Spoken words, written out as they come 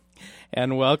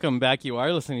And welcome back. You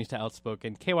are listening to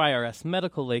Outspoken, KYRS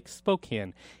Medical Lake,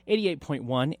 Spokane,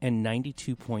 88.1 and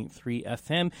 92.3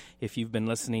 FM. If you've been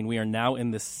listening, we are now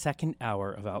in the second hour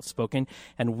of Outspoken,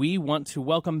 and we want to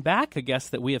welcome back a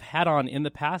guest that we have had on in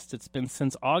the past. It's been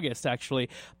since August, actually,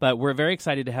 but we're very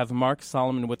excited to have Mark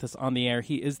Solomon with us on the air.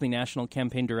 He is the National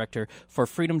Campaign Director for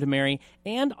Freedom to Marry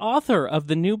and author of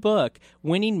the new book,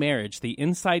 Winning Marriage, the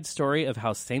inside story of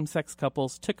how same-sex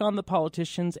couples took on the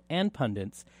politicians and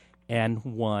pundits and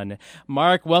won.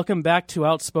 Mark, welcome back to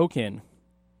Outspoken.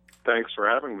 Thanks for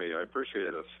having me. I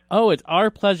appreciate it. Oh, it's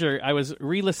our pleasure. I was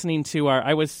re-listening to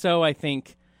I was so, I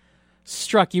think,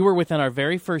 struck. You were within our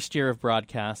very first year of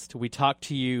broadcast. We talked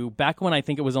to you back when I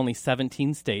think it was only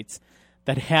 17 states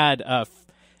that had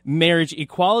marriage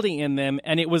equality in them,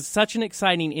 and it was such an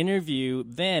exciting interview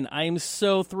then. I am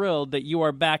so thrilled that you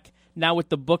are back now with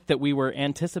the book that we were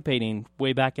anticipating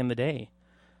way back in the day.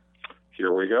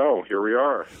 Here we go. Here we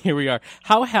are. Here we are.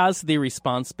 How has the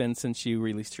response been since you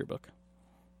released your book?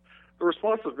 The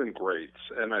response has been great,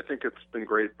 and I think it's been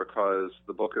great because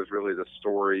the book is really the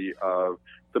story of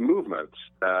the movement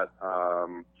that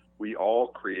we all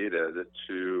created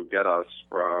to get us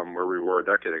from where we were a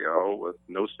decade ago with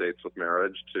no states with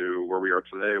marriage to where we are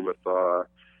today with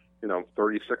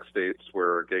 36 states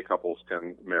where gay couples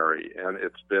can marry. And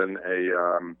it's been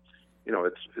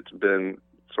it's been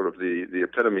sort of the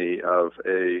epitome of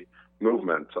a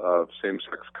movement of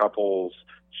same-sex couples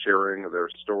sharing their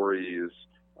stories,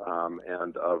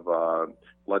 and of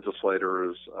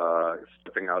legislators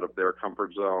stepping out of their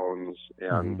comfort zones,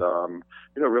 and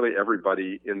really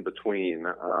everybody in between,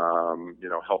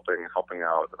 helping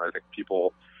out. And I think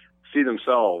people see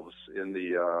themselves in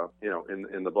the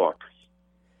in the book.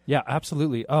 Yeah,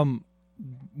 absolutely.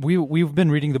 We've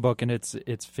been reading the book, and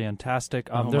it's fantastic.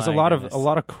 There's a lot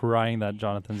of crying that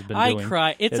Jonathan's been doing. I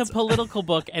cry. It's a political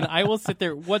book, and I will sit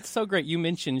there. What's so great? You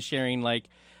mentioned sharing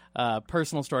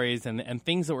personal stories and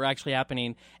things that were actually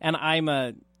happening, and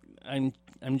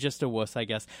I'm just a wuss, I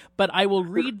guess. But I will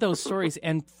read those stories,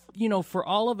 and for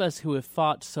all of us who have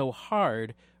fought so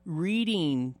hard,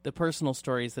 reading the personal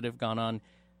stories that have gone on.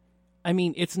 I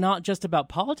mean, it's not just about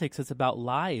politics, it's about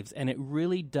lives, and it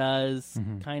really does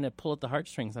kind of pull at the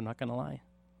heartstrings, I'm not going to lie.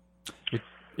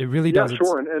 It really does. Yeah,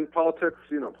 sure, and politics,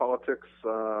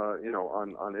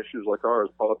 on issues like ours,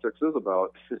 politics is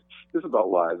about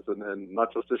lives, and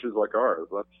not just issues like ours.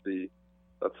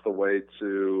 That's the way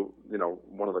to,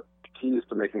 one of the keys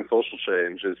to making social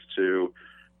change is to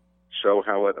show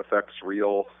how it affects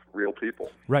real people.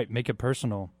 Right, make it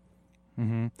personal.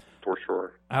 Mm-hmm. For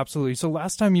sure. Absolutely. So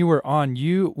last time you were on,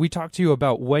 we talked to you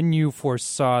about when you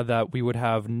foresaw that we would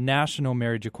have national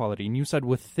marriage equality, and you said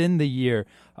within the year.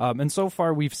 And so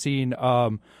far we've seen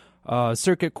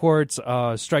circuit courts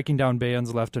striking down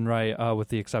bans left and right, with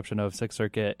the exception of Sixth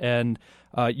Circuit. And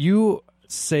you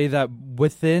say that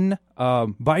within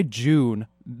by June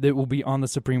it will be on the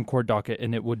Supreme Court docket,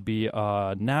 and it would be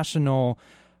national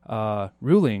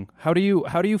ruling. How do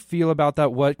you feel about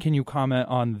that? What can you comment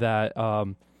on that?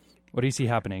 What do you see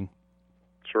happening?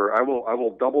 Sure, I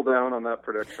will double down on that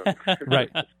prediction.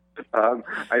 Right.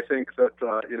 I think that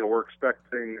we're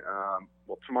expecting.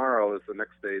 Tomorrow is the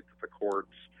next date that the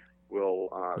courts will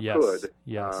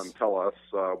tell us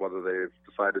whether they've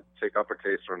decided to take up a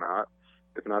case or not.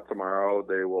 If not tomorrow,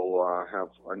 they will have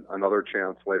another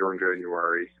chance later in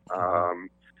January.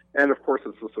 And of course,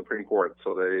 it's the Supreme Court,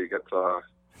 so they get.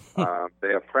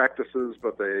 They have practices,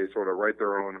 but they sort of write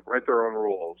their own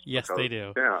rules. Yes, they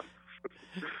do. Yeah.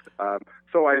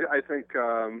 So I think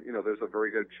there's a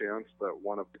very good chance that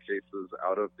one of the cases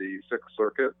out of the Sixth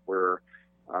Circuit, where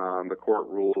the court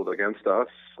ruled against us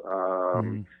for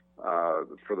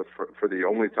the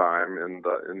only time in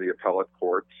the appellate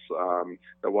courts,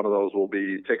 that one of those will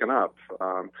be taken up.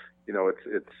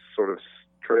 It's sort of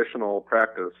traditional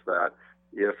practice that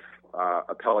if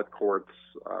appellate courts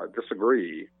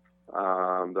disagree,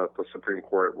 that the Supreme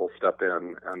Court will step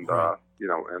in and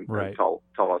and tell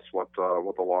us what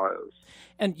the law is.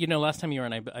 And last time you were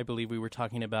on, I believe we were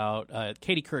talking about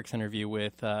Katie Couric's interview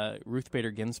with Ruth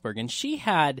Bader Ginsburg, and she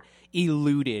had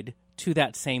alluded to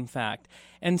that same fact.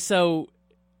 And so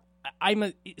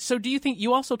So do you think,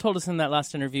 you also told us in that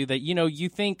last interview that, you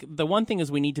think the one thing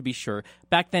is we need to be sure,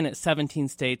 back then at 17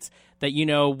 states, that,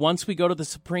 once we go to the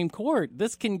Supreme Court,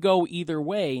 this can go either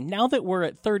way. Now that we're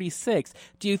at 36,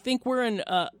 do you think we're in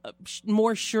a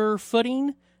more sure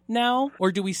footing now?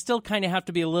 Or do we still kind of have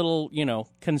to be a little,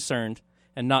 concerned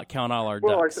and not count all our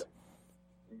ducks?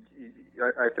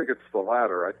 I think it's the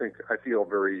latter. I feel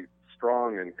very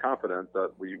strong and confident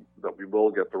that we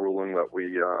will get the ruling that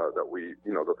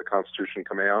that the Constitution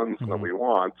commands, mm-hmm. that we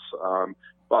want.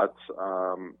 But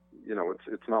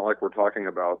it's not like we're talking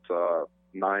about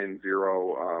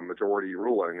 9-0 majority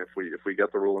ruling. If we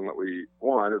get the ruling that we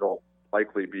want, it'll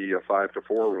likely be a 5-4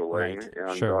 ruling, right.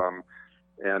 And sure.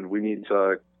 And we need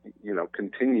to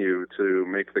continue to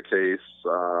make the case,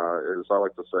 as I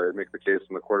like to say, make the case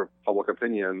in the court of public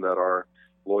opinion that our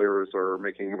lawyers are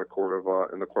making in the court of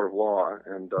law,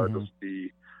 and just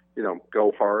be,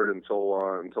 go hard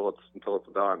until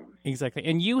it's done. Exactly.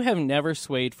 And you have never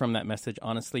swayed from that message,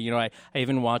 honestly. I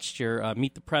even watched your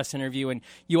Meet the Press interview, and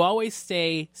you always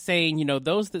saying,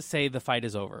 those that say the fight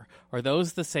is over, or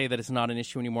those that say that it's not an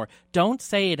issue anymore, don't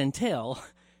say it until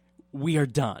we are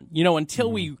done.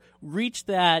 Until we reach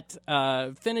that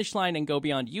finish line and go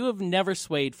beyond. You have never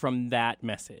swayed from that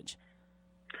message.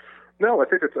 No, I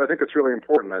think it's really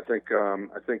important. I think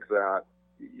that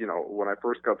when I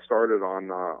first got started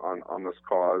on this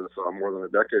cause more than a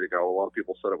decade ago, a lot of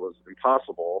people said it was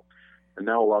impossible, and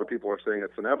now a lot of people are saying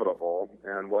it's inevitable.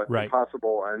 And what right.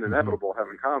 impossible and inevitable have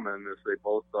in common is they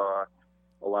both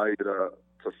allow you to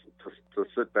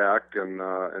sit back and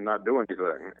not do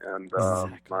anything. And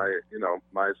exactly.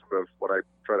 my sort of what I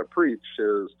try to preach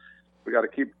is we got to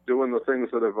keep doing the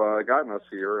things that have gotten us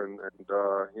here, and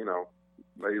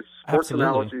these sports Absolutely.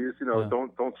 analogies,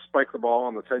 don't spike the ball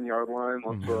on the 10-yard line.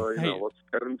 Let's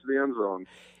get into the end zone.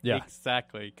 Yeah,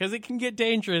 exactly, because it can get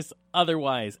dangerous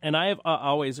otherwise. And I have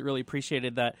always really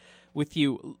appreciated that with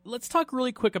you. Let's talk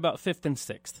really quick about 5th and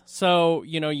 6th. So,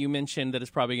 you mentioned that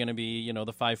it's probably going to be,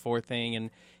 the 5-4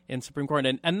 thing in Supreme Court.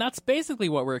 And that's basically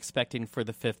what we're expecting for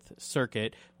the Fifth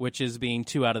Circuit, which is being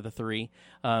 2 out of the 3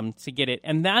 to get it.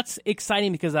 And that's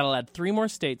exciting because that'll add 3 more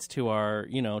states to our,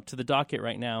 to the docket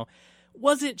right now.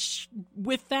 Was it,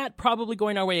 with that probably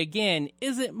going our way again,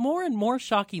 is it more and more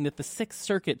shocking that the Sixth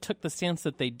Circuit took the stance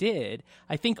that they did?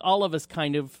 I think all of us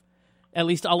at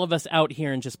least all of us out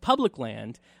here in just public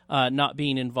land, not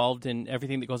being involved in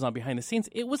everything that goes on behind the scenes,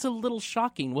 it was a little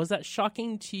shocking. Was that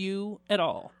shocking to you at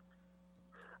all?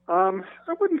 I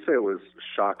wouldn't say it was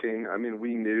shocking. I mean,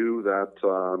 we knew that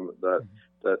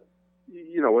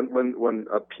when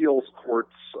appeals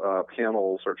courts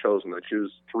panels are chosen, they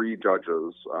choose 3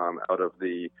 judges out of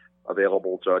the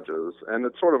available judges, and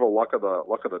it's sort of a luck of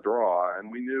the draw.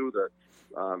 And we knew that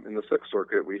in the Sixth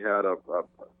Circuit we had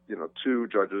 2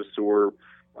 judges who were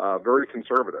very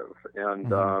conservative, and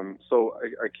so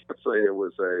I can't say it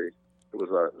was a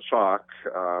shock.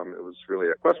 It was really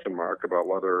a question mark about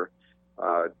whether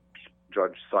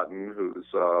Judge Sutton, who's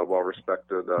a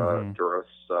well-respected jurist,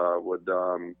 would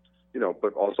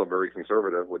but also very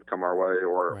conservative, would come our way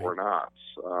or not.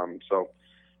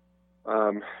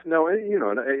 No,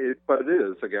 but it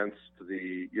is against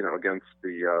the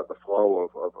flow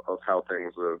of how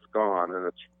things have gone, and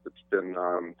it's been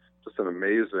just an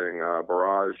amazing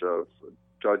barrage of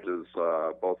judges,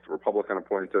 both Republican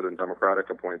appointed and Democratic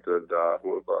appointed,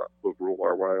 who have ruled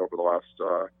our way over the last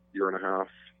year and a half.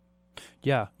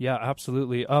 Yeah,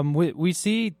 absolutely. We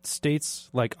see states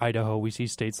like Idaho, we see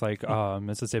states like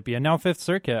Mississippi, and now Fifth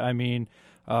Circuit. I mean,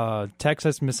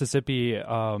 Texas, Mississippi,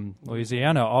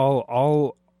 Louisiana,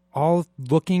 all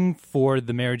looking for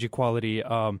the marriage equality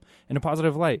in a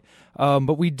positive light.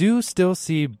 But we do still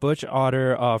see Butch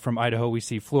Otter from Idaho. We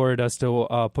see Florida still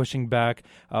pushing back.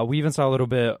 We even saw a little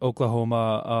bit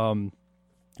Oklahoma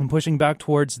and pushing back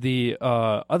towards the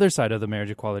other side of the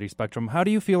marriage equality spectrum. How do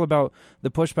you feel about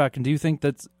the pushback, and do you think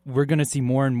that we're going to see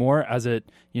more and more as it,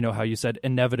 how you said,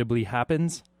 inevitably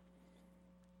happens?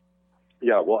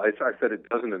 Yeah, well, I said it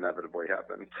doesn't inevitably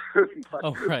happen.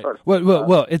 Right.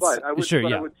 Well, it's sure. I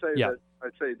Yeah, would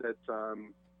say that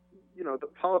the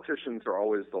politicians are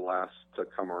always the last to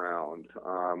come around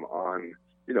on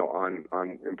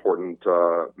important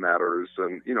matters,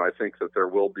 and I think that there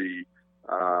will be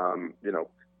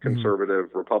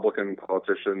conservative Republican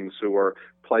politicians who are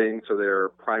playing to their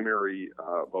primary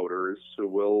voters, who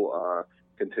will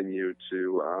continue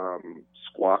to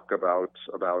squawk about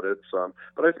it.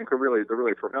 But I think the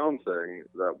really profound thing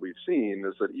that we've seen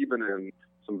is that even in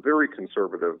some very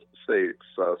conservative states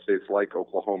like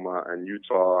Oklahoma and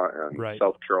Utah and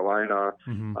South Carolina,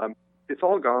 it's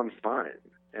all gone fine.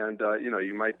 And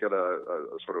you might get a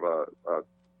sort of a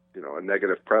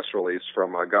negative press release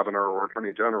from a governor or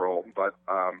attorney general, but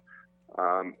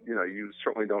you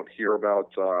certainly don't hear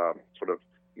about sort of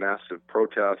massive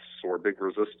protests or big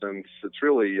resistance. It's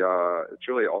really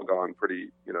all gone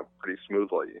pretty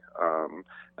smoothly, and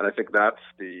I think that's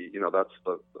the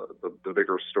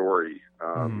bigger story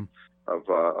of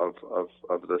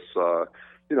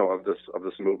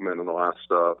this movement in the last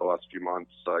few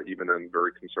months, even in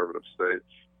very conservative states.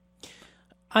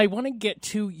 I want to get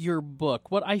to your book.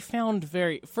 What I found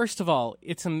first of all,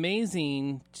 it's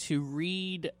amazing to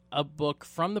read a book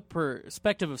from the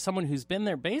perspective of someone who's been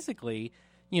there basically,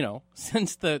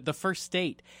 since the first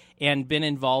state and been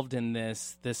involved in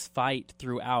this fight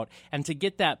throughout, and to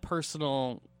get that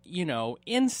personal,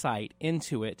 insight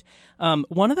into it.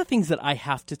 One of the things that I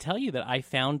have to tell you that I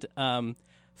found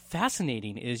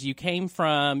fascinating is you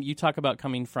talk about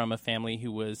coming from a family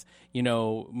who was,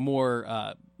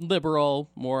 more liberal,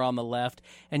 more on the left,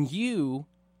 and you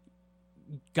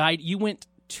went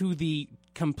to the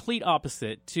complete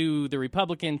opposite, to the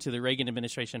Republican, to the Reagan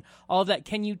administration, all of that.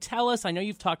 Can you tell us, I know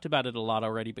you've talked about it a lot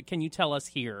already, but can you tell us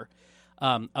here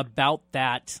about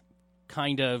that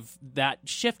kind of, that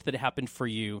shift that happened for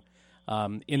you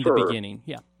in the beginning?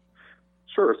 Yeah.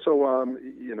 Sure. So,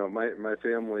 my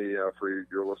family, for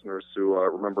your listeners who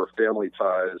remember Family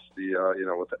Ties,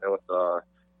 with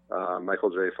Michael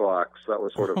J. Fox, that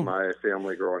was sort of my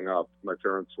family growing up. My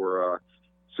parents were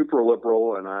super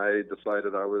liberal, and I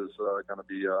decided I was going to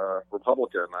be a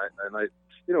Republican. I,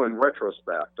 in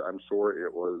retrospect, I'm sure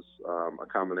it was a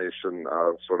combination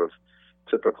of sort of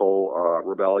typical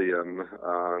rebellion,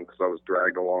 because I was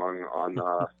dragged along on,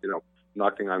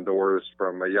 knocking on doors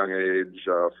from a young age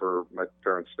for my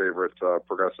parents' favorite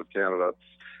progressive candidates.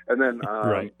 And then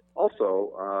right.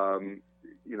 Also,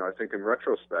 I think in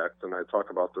retrospect, and I talk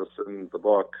about this in the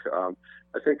book,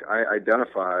 I think I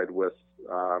identified with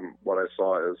what I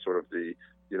saw as sort of the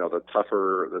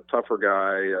tougher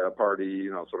guy party,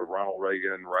 sort of Ronald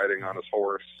Reagan riding on his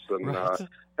horse. And right.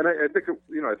 And I think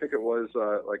it was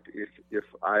like if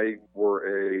I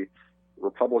were a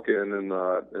Republican in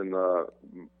the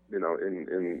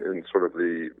in sort of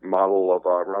the model of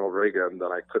Ronald Reagan,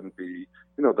 then I couldn't be,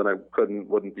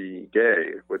 wouldn't be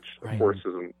gay, which right. of course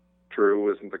isn't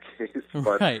the case.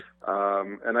 But right.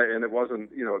 and it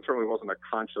wasn't, it certainly wasn't a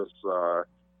conscious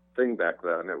thing back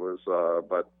then. It was,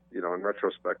 but in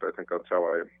retrospect, I think that's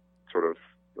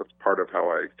part of how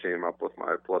I came up with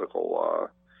my political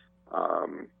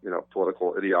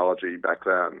ideology back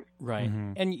then. Right.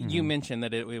 Mm-hmm. And you mentioned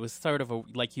that it was sort of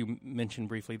like you mentioned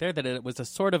briefly there, that it was a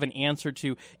sort of an answer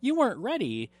to, you weren't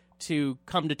ready to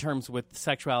come to terms with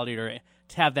sexuality or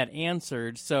to have that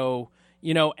answered. So,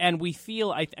 and we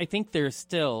feel, I think there's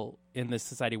still, in this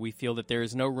society, we feel that there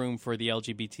is no room for the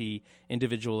LGBT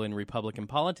individual in Republican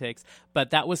politics, but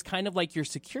that was kind of like your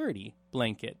security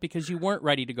blanket because you weren't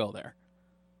ready to go there.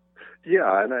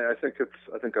 Yeah, and I think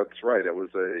that's right. It was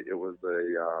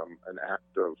an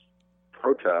act of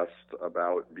protest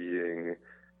about being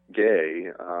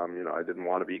gay. I didn't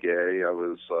want to be gay. I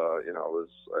was a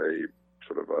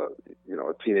sort of a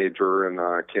teenager in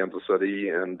Kansas City,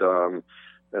 and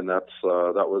that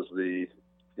was the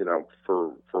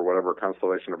for whatever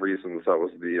constellation of reasons, that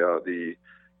was the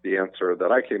answer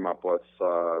that I came up with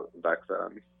back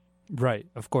then. Right,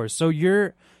 of course. So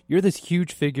you're this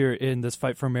huge figure in this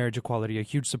fight for marriage equality, a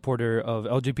huge supporter of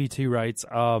LGBT rights,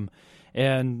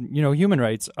 and human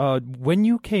rights. When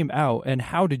you came out, and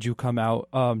how did you come out?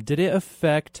 Did it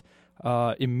affect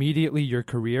immediately your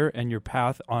career and your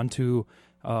path onto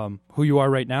who you are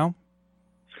right now?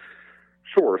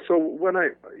 Sure. So when I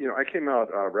came out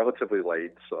relatively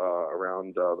late,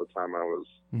 around the time I was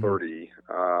 30,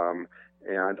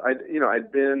 and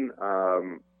I'd been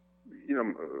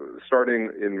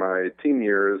starting in my teen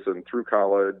years and through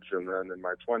college, and then in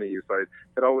my 20s,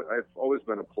 I've always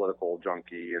been a political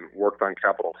junkie and worked on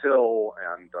Capitol Hill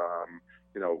and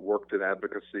worked in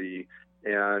advocacy.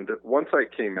 And once I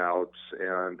came out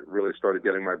and really started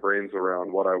getting my brains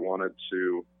around what I wanted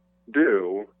to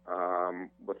do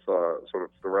with sort of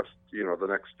the rest, the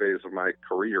next phase of my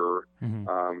career,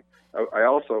 I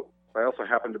also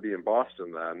happened to be in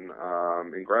Boston then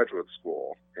in graduate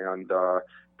school, and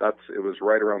it was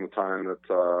right around the time that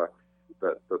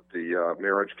the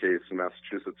marriage case in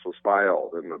Massachusetts was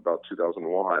filed in about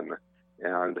 2001,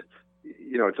 and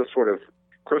it just sort of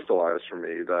crystallized for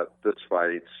me that the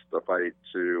fight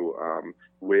to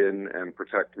win and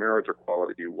protect marriage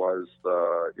equality was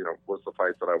the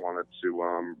fight that I wanted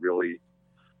to really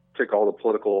take all the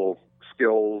political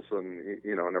skills and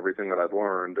and everything that I'd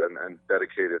learned and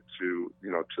dedicate it to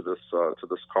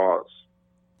this cause.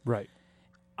 Right.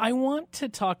 I want to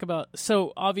talk about,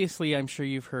 so obviously I'm sure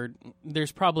you've heard,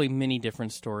 there's probably many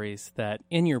different stories that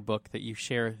in your book that you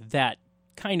share that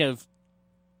kind of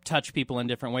touch people in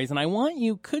different ways.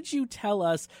 And could you tell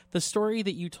us the story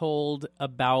that you told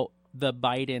about the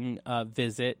Biden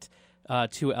visit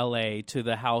to L.A., to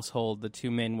the household, the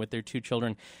two men with their two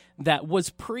children, that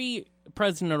was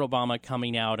pre-President Obama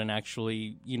coming out and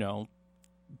actually,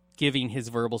 giving his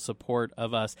verbal support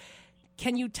of us.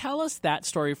 Can you tell us that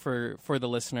story for the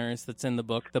listeners that's in the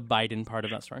book, the Biden part of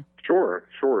that story? Sure.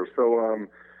 So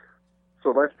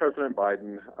Vice President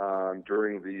Biden,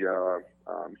 during the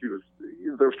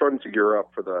they were starting to gear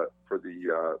up for the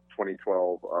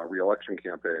 2012 reelection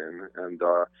campaign, and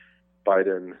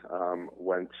Biden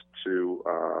went to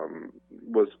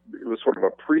it was sort of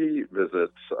a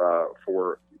pre-visit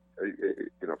for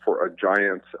a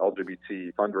giant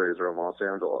LGBT fundraiser in Los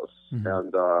Angeles,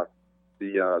 and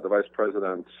the vice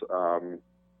president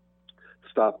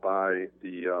stopped by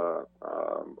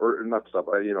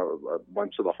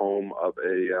went to the home of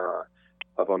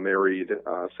a married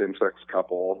same-sex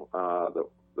couple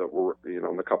that were,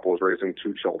 and the couple was raising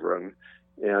 2 children,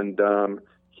 and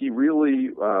he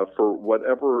really, for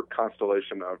whatever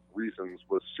constellation of reasons,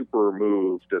 was super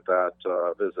moved at that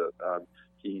visit.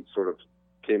 He sort of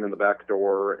came in the back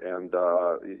door, and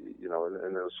and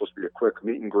it was supposed to be a quick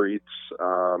meet and greet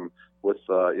with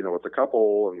the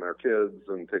couple and their kids,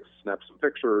 and take snaps and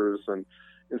pictures. And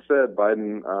instead,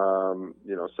 Biden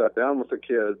sat down with the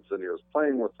kids, and he was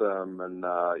playing with them, and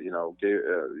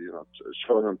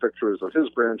showing them pictures of his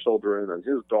grandchildren and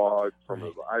his dog from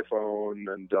his iPhone,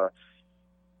 and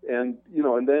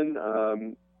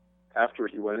then after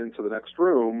he went into the next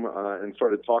room and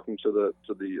started talking to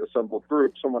the assembled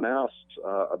group, someone asked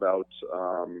about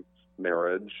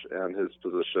marriage and his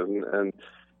position, and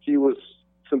he was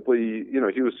simply,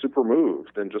 he was super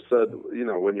moved and just said,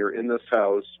 when you're in this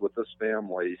house with this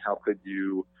family, how could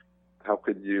you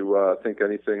think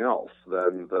anything else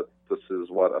than that this is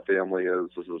what a family is,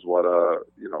 this is what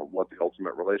what the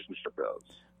ultimate relationship is.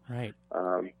 Right.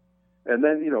 And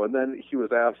then he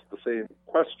was asked the same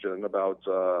question about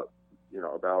the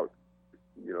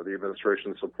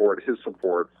administration's his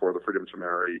support for the freedom to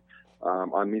marry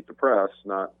on Meet the Press,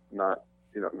 not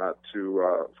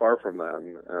too far from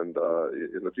then, and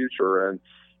in the future. And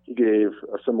he gave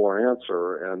a similar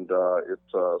answer, and it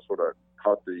sort of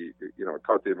caught the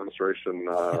administration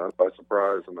by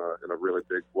surprise in a really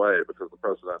big way, because the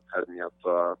president hadn't yet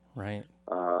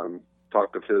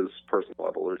talked of his personal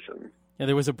evolution. Yeah,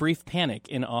 there was a brief panic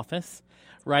in office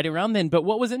right around then. But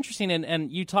what was interesting,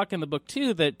 and you talk in the book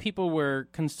too, that people were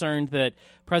concerned that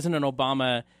President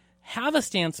Obama have a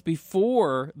stance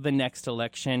before the next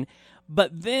election, but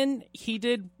then he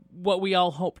did what we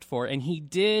all hoped for, and he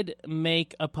did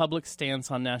make a public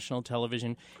stance on national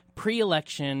television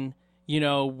pre-election,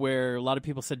 where a lot of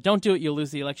people said, don't do it, you'll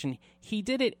lose the election. He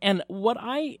did it, and what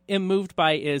I am moved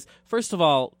by is, first of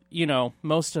all,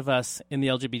 most of us in the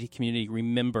LGBT community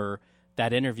remember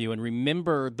that interview and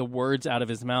remember the words out of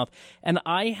his mouth. And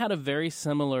I had a very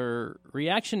similar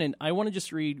reaction, and I want to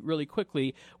just read really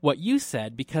quickly what you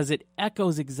said, because it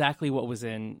echoes exactly what was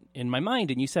in my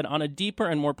mind. And you said, on a deeper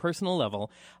and more personal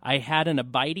level, I had an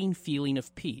abiding feeling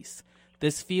of peace.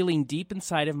 This feeling deep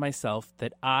inside of myself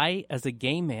that I, as a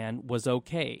gay man, was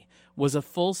okay, was a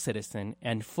full citizen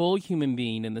and full human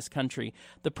being in this country.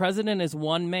 The president is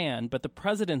one man, but the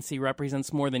presidency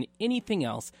represents more than anything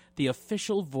else the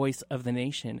official voice of the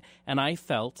nation. And I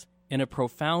felt, in a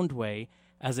profound way,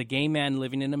 as a gay man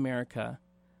living in America,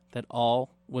 that all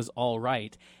was all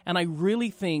right. And I really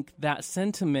think that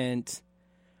sentiment,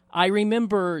 I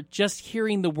remember just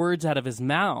hearing the words out of his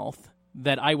mouth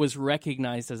that I was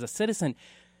recognized as a citizen,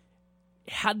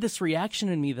 had this reaction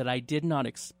in me that I did not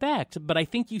expect, but I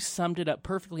think you summed it up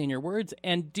perfectly in your words.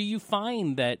 And do you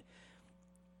find that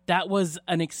was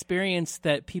an experience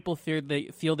that people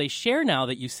feel they share now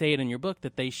that you say it in your book,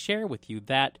 that they share with you,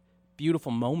 that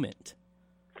beautiful moment?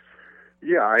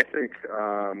 Yeah, I think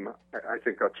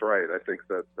that's right. I think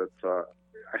that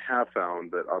I have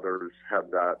found that others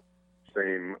have that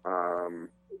same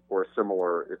or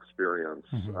similar experience.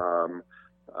 Mm-hmm.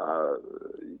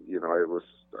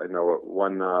 I know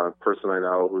one person I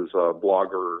know who's a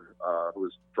blogger who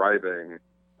was driving,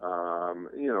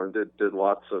 and did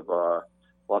lots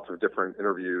of different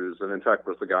interviews, and in fact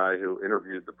was the guy who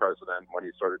interviewed the president when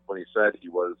he said he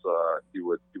was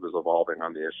evolving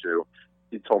on the issue.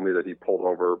 He told me that he pulled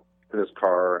over in his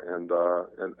car and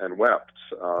wept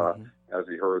mm-hmm. as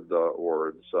he heard the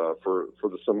words for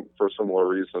a similar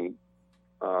reason.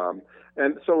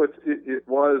 And so it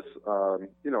was,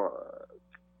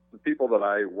 the people that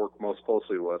I work most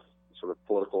closely with, sort of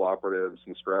political operatives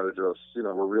and strategists,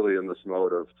 were really in this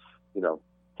mode of,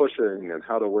 pushing and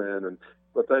how to win.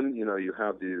 But then, you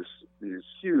have these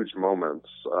huge moments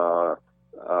of,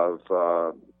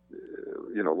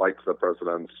 like the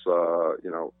president's,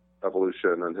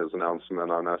 evolution and his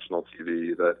announcement on national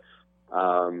TV that,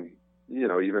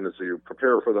 even as you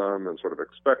prepare for them and sort of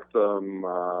expect them,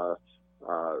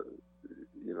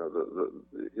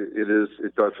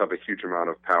 it does have a huge amount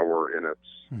of power in its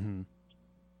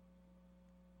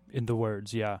in the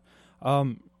words. Yeah,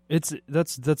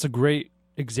 that's a great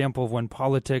example of when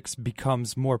politics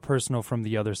becomes more personal from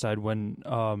the other side. When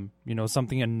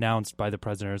something announced by the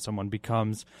president or someone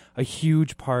becomes a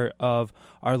huge part of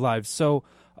our lives. So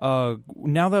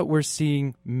now that we're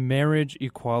seeing marriage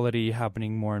equality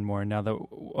happening more and more, now that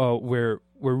we're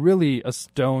really a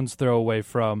stone's throw away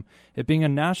from it being a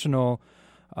national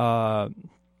law,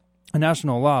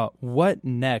 what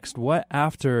next? What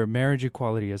after marriage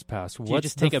equality has passed? Do you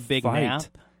just take a big nap?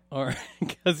 Or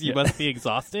because you must be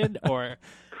exhausted, or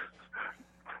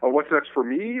what's next for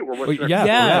me, or what's next?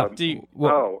 Yeah.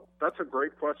 That's a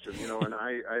great question. And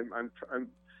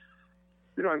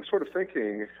I'm sort of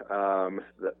thinking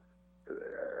that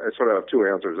I sort of have two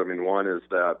answers. I mean, one is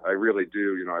that I really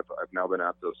do. I've now been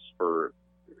at this for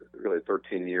really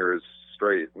 13 years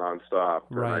straight, nonstop,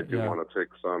 and I do want to take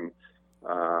some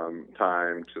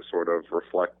time to sort of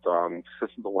reflect on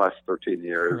the last 13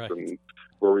 years. Correct. And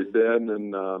where we've been,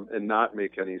 and not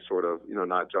make any sort of,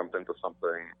 not jump into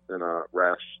something in a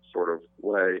rash sort of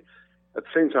way. At the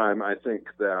same time, I think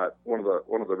that one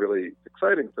of the really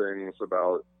exciting things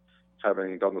about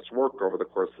having done this work over the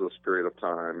course of this period of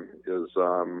time is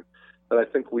that I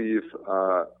think we've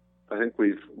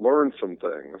learned some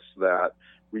things that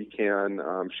we can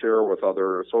share with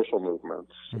other social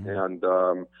movements, and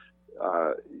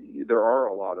there are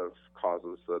a lot of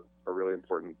causes that are really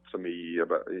important to me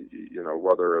about,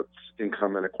 whether it's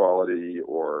income inequality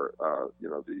or,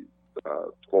 the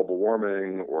global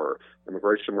warming or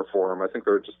immigration reform. I think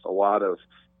there are just a lot of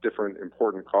different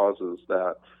important causes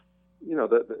that,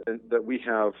 that we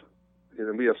have,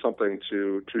 we have something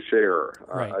to share.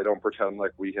 Right. I don't pretend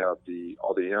like we have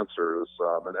all the answers,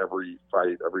 and every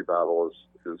fight, every battle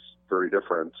is very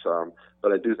different.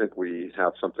 But I do think we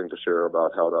have something to share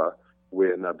about how to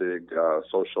win a big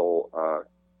social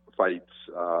fight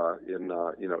in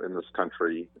this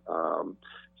country.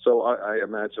 So I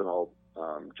imagine I'll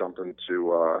jump into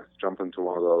one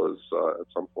of those at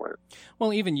some point.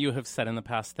 Well, even you have said in the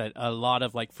past that a lot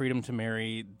of like Freedom to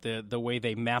Marry, the way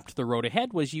they mapped the road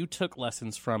ahead was you took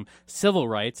lessons from civil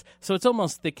rights. So it's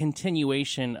almost the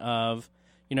continuation of,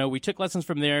 we took lessons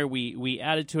from there, we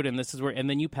added to it, and this is where, and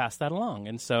then you passed that along,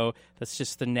 and so that's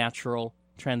just the natural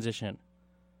transition.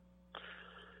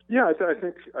 Yeah, I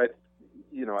think I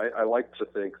like to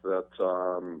think that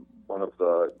one of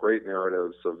the great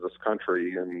narratives of this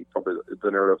country, and probably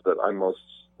the narrative that I'm most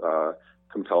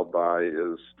compelled by,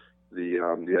 is the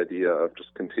idea of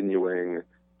just continuing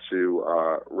to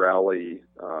rally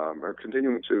or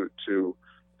continuing to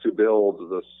build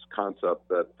this concept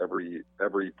that every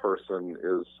person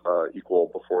is equal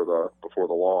before the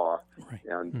law, right.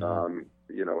 And and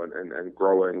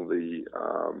growing the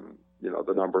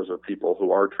the numbers of people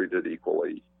who are treated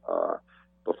equally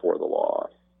before the law.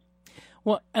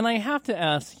 Well, and I have to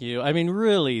ask you, I mean,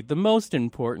 really, the most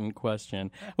important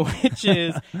question, which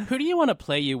is, who do you want to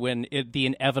play you when the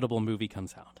inevitable movie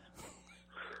comes out?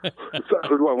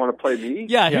 Who do I want to play me?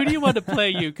 Yeah, who do you want to play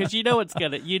you? Because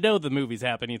the movie's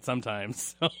happening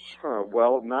sometimes. So.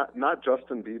 Well, not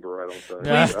Justin Bieber, I don't think.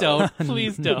 Please don't.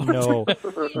 Please don't. No,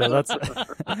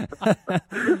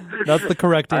 that's the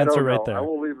correct answer right there. I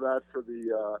will leave that for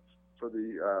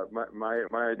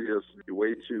my ideas to be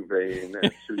way too vain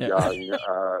and too young.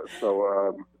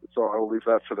 So I will leave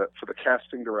that for the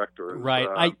casting director.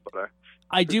 Right.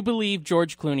 I do believe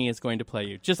George Clooney is going to play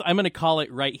you. I'm going to call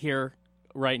it right here,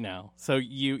 right now. So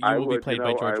you will be played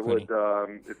by George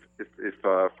Clooney. If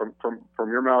from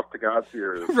your mouth to God's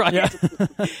ears. Right. Yeah.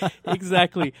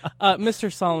 Exactly.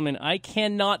 Mr. Solomon, I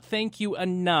cannot thank you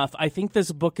enough. I think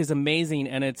this book is amazing,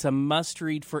 and it's a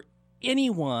must-read for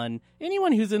anyone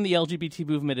who's in the LGBT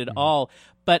movement at all.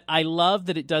 But I love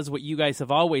that it does what you guys have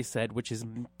always said, which is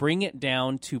bring it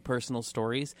down to personal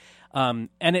stories. And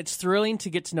it's thrilling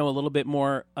to get to know a little bit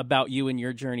more about you and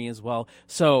your journey as well.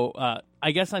 So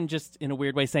I guess I'm just, in a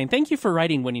weird way, saying thank you for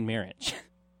writing Winning Marriage.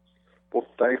 Well,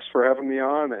 thanks for having me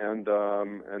on, and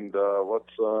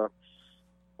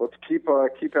let's keep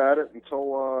at it until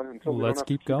we don't have to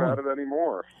keep at it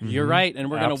anymore. You're right,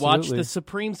 and we're going to watch the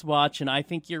Supremes watch, and I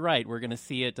think you're right. We're going to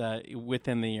see it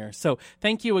within the year. So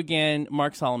thank you again,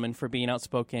 Mark Solomon, for being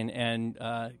outspoken, and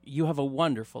you have a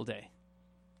wonderful day.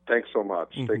 Thanks so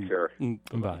much. Take care.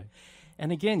 Bye.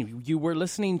 And again, you were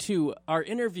listening to our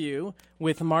interview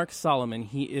with Mark Solomon.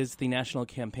 He is the National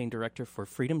Campaign Director for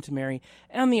Freedom to Marry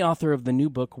and the author of the new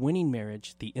book, Winning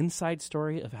Marriage, the inside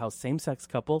story of how same-sex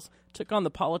couples took on the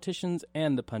politicians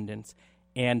and the pundits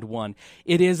and won.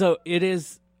 It is a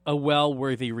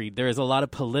well-worthy read. There is a lot of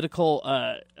political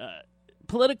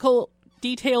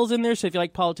details in there. So if you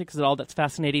like politics at all, that's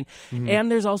fascinating. Mm-hmm. And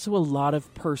there's also a lot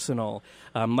of personal.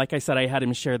 Like I said, I had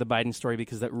him share the Biden story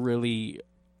because that really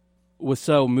was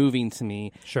so moving to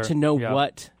me to know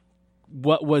what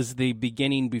was the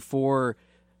beginning before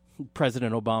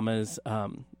President Obama's,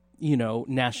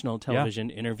 national television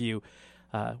interview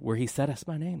where he said, "That's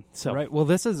my name." So right. Well,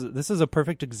 this is a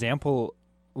perfect example,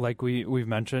 like we've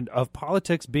mentioned, of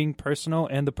politics being personal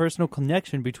and the personal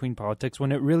connection between politics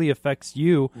when it really affects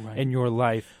you and your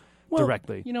life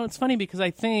directly. It's funny because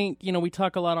I think, we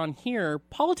talk a lot on here.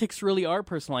 Politics really are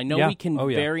personal. I know we can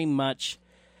very much,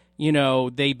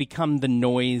 they become the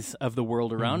noise of the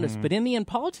world around us. But in the end,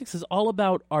 politics is all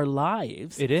about our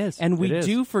lives. It is. And we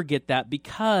do forget that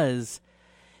because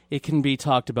it can be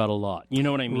talked about a lot. You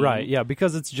know what I mean? Right, yeah,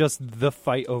 because it's just the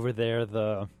fight over there,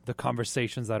 the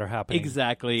conversations that are happening.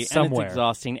 Exactly, somewhere. And it's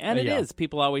exhausting. And it is.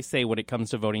 People always say when it comes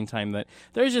to voting time that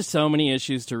there's just so many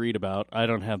issues to read about. I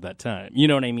don't have that time. You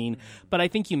know what I mean? But I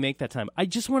think you make that time. I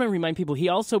just want to remind people, he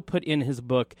also put in his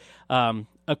book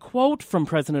a quote from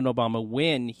President Obama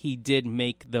when he did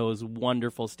make those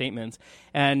wonderful statements.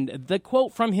 And the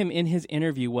quote from him in his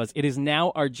interview was, "It is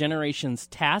now our generation's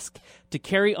task to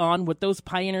carry on what those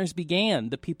pioneers began,"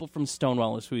 the people from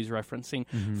Stonewall is who he's referencing.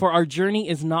 "For our journey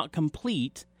is not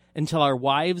complete until our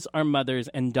wives, our mothers,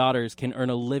 and daughters can earn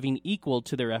a living equal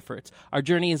to their efforts. Our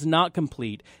journey is not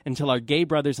complete until our gay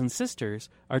brothers and sisters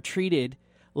are treated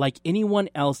like anyone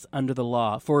else under the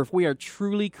law. For if we are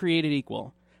truly created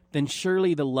equal, then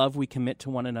surely the love we commit to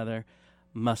one another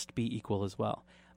must be equal as well."